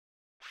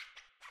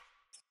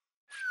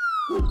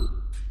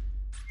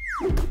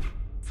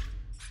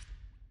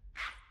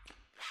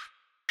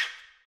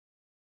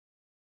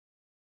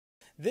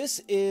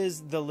This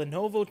is the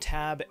Lenovo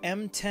Tab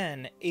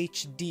M10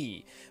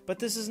 HD, but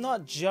this is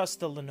not just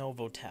the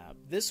Lenovo Tab.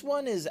 This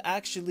one is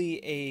actually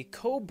a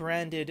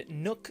co-branded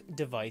Nook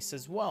device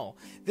as well.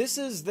 This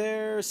is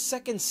their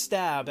second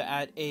stab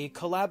at a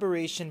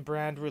collaboration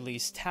brand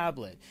release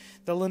tablet.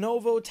 The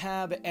Lenovo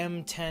Tab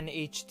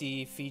M10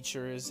 HD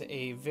features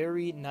a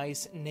very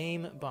nice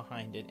name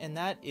behind it, and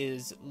that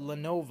is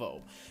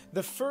Lenovo.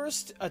 The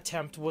first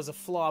attempt was a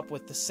flop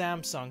with the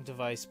Samsung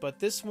device, but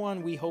this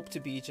one we hope to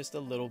be just a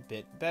little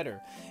bit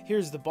better.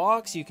 Here's the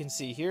box. You can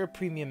see here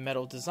premium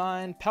metal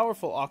design,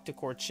 powerful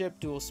octa-core chip,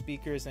 dual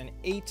speakers, and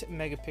 8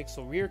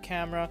 megapixel rear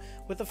camera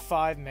with a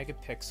 5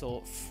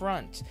 megapixel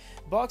front.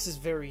 The box is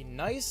very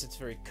nice, it's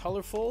very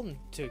colorful, and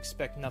to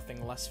expect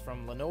nothing less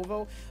from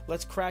Lenovo.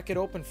 Let's crack it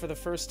open for the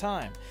first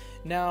time.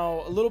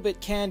 Now, a little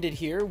bit candid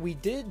here, we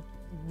did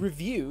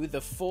review the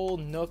full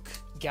Nook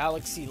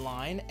Galaxy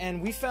line, and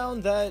we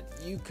found that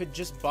you could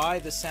just buy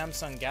the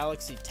Samsung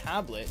Galaxy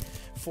tablet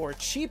for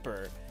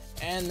cheaper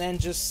and then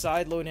just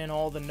sideload in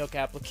all the Nook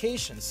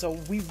applications. So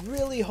we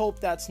really hope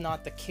that's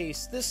not the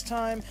case this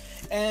time,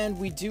 and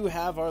we do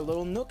have our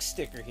little Nook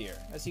sticker here,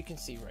 as you can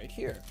see right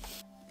here.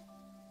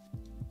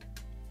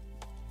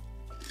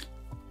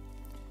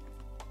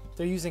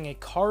 They're using a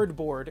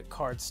cardboard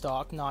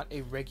cardstock, not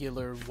a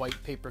regular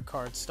white paper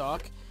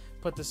cardstock.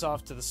 Put this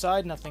off to the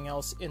side, nothing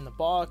else in the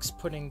box,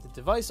 putting the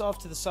device off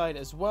to the side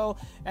as well,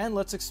 and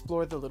let's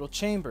explore the little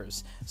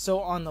chambers.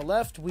 So on the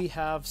left we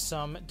have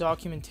some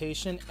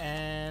documentation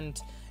and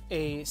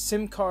a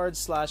SIM card /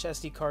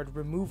 SD card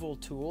removal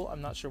tool.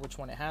 I'm not sure which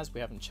one it has, we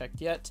haven't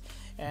checked yet,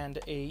 and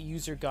a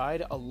user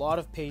guide, a lot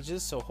of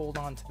pages, so hold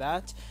on to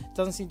that.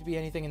 Doesn't seem to be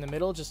anything in the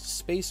middle, just a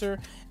spacer.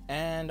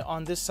 And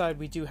on this side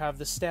we do have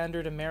the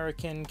standard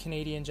American,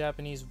 Canadian,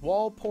 Japanese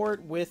wall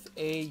port with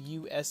a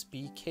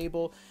USB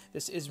cable.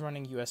 This is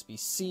running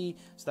USB-C,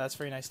 so that's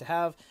very nice to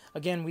have.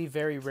 Again, we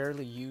very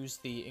rarely use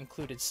the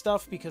included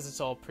stuff because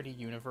it's all pretty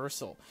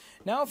universal.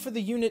 Now for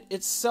the unit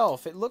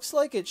itself, it looks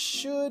like it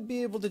should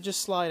be able to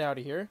just slide out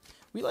of here.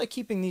 We like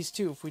keeping these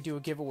too. If we do a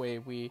giveaway,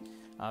 we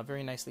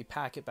very nicely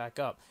pack it back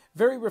up.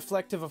 Very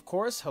reflective, of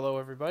course. Hello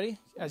everybody.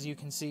 As you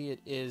can see, it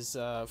is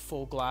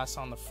full glass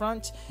on the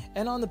front,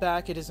 and on the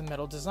back it is a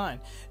metal design.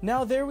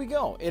 Now there we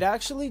go. It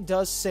actually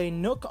does say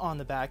Nook on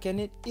the back, and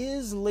it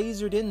is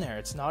lasered in there.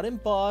 It's not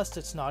embossed,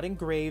 it's not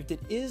engraved, it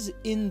is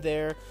in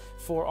there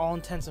for all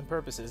intents and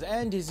purposes.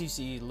 And as you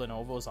see,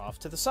 Lenovo's off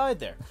to the side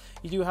there.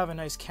 You do have a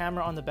nice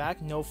camera on the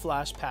back, no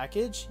flash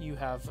package. You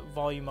have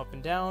volume up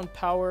and down,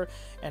 power,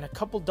 and a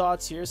couple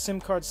dots here. SIM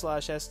card /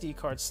 SD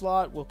card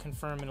slot, we'll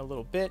confirm in a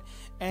little bit.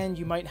 And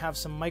you might have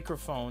some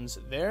microphones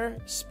there,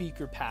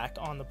 speaker pack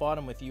on the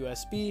bottom with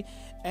USB,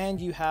 and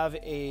you have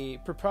a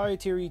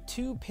proprietary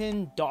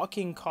 2-pin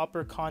docking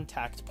copper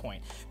contact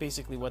point.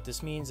 Basically what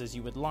this means is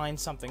you would line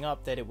something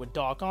up that it would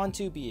dock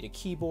onto, be it a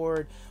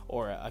keyboard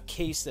or a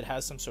case that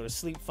has some sort of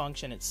sleep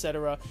function,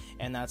 etc.,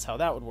 and that's how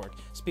that would work.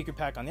 Speaker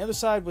pack on the other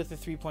side with a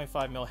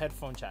 3.5mm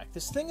headphone jack.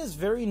 This thing is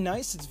very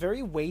nice, it's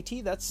very weighty,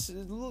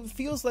 it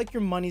feels like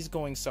your money's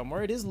going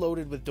somewhere. It is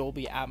loaded with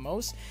Dolby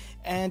Atmos,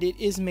 and it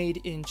is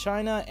made in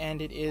China,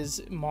 and it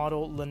is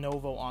model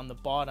Lenovo on the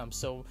bottom.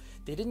 So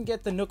they didn't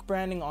get the Nook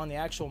branding on the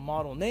actual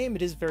model name.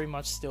 It is very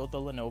much still the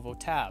Lenovo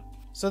Tab.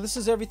 So this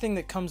is everything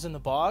that comes in the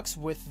box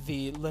with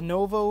the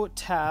Lenovo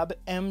Tab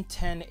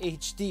M10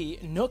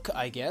 HD Nook,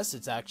 I guess.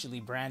 It's actually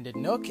branded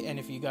Nook, and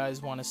if you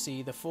guys want to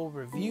see the full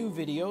review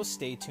video,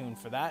 stay tuned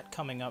for that,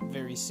 coming up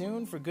very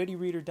soon. For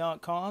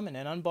GoodyReader.com and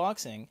an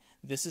unboxing,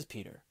 this is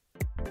Peter.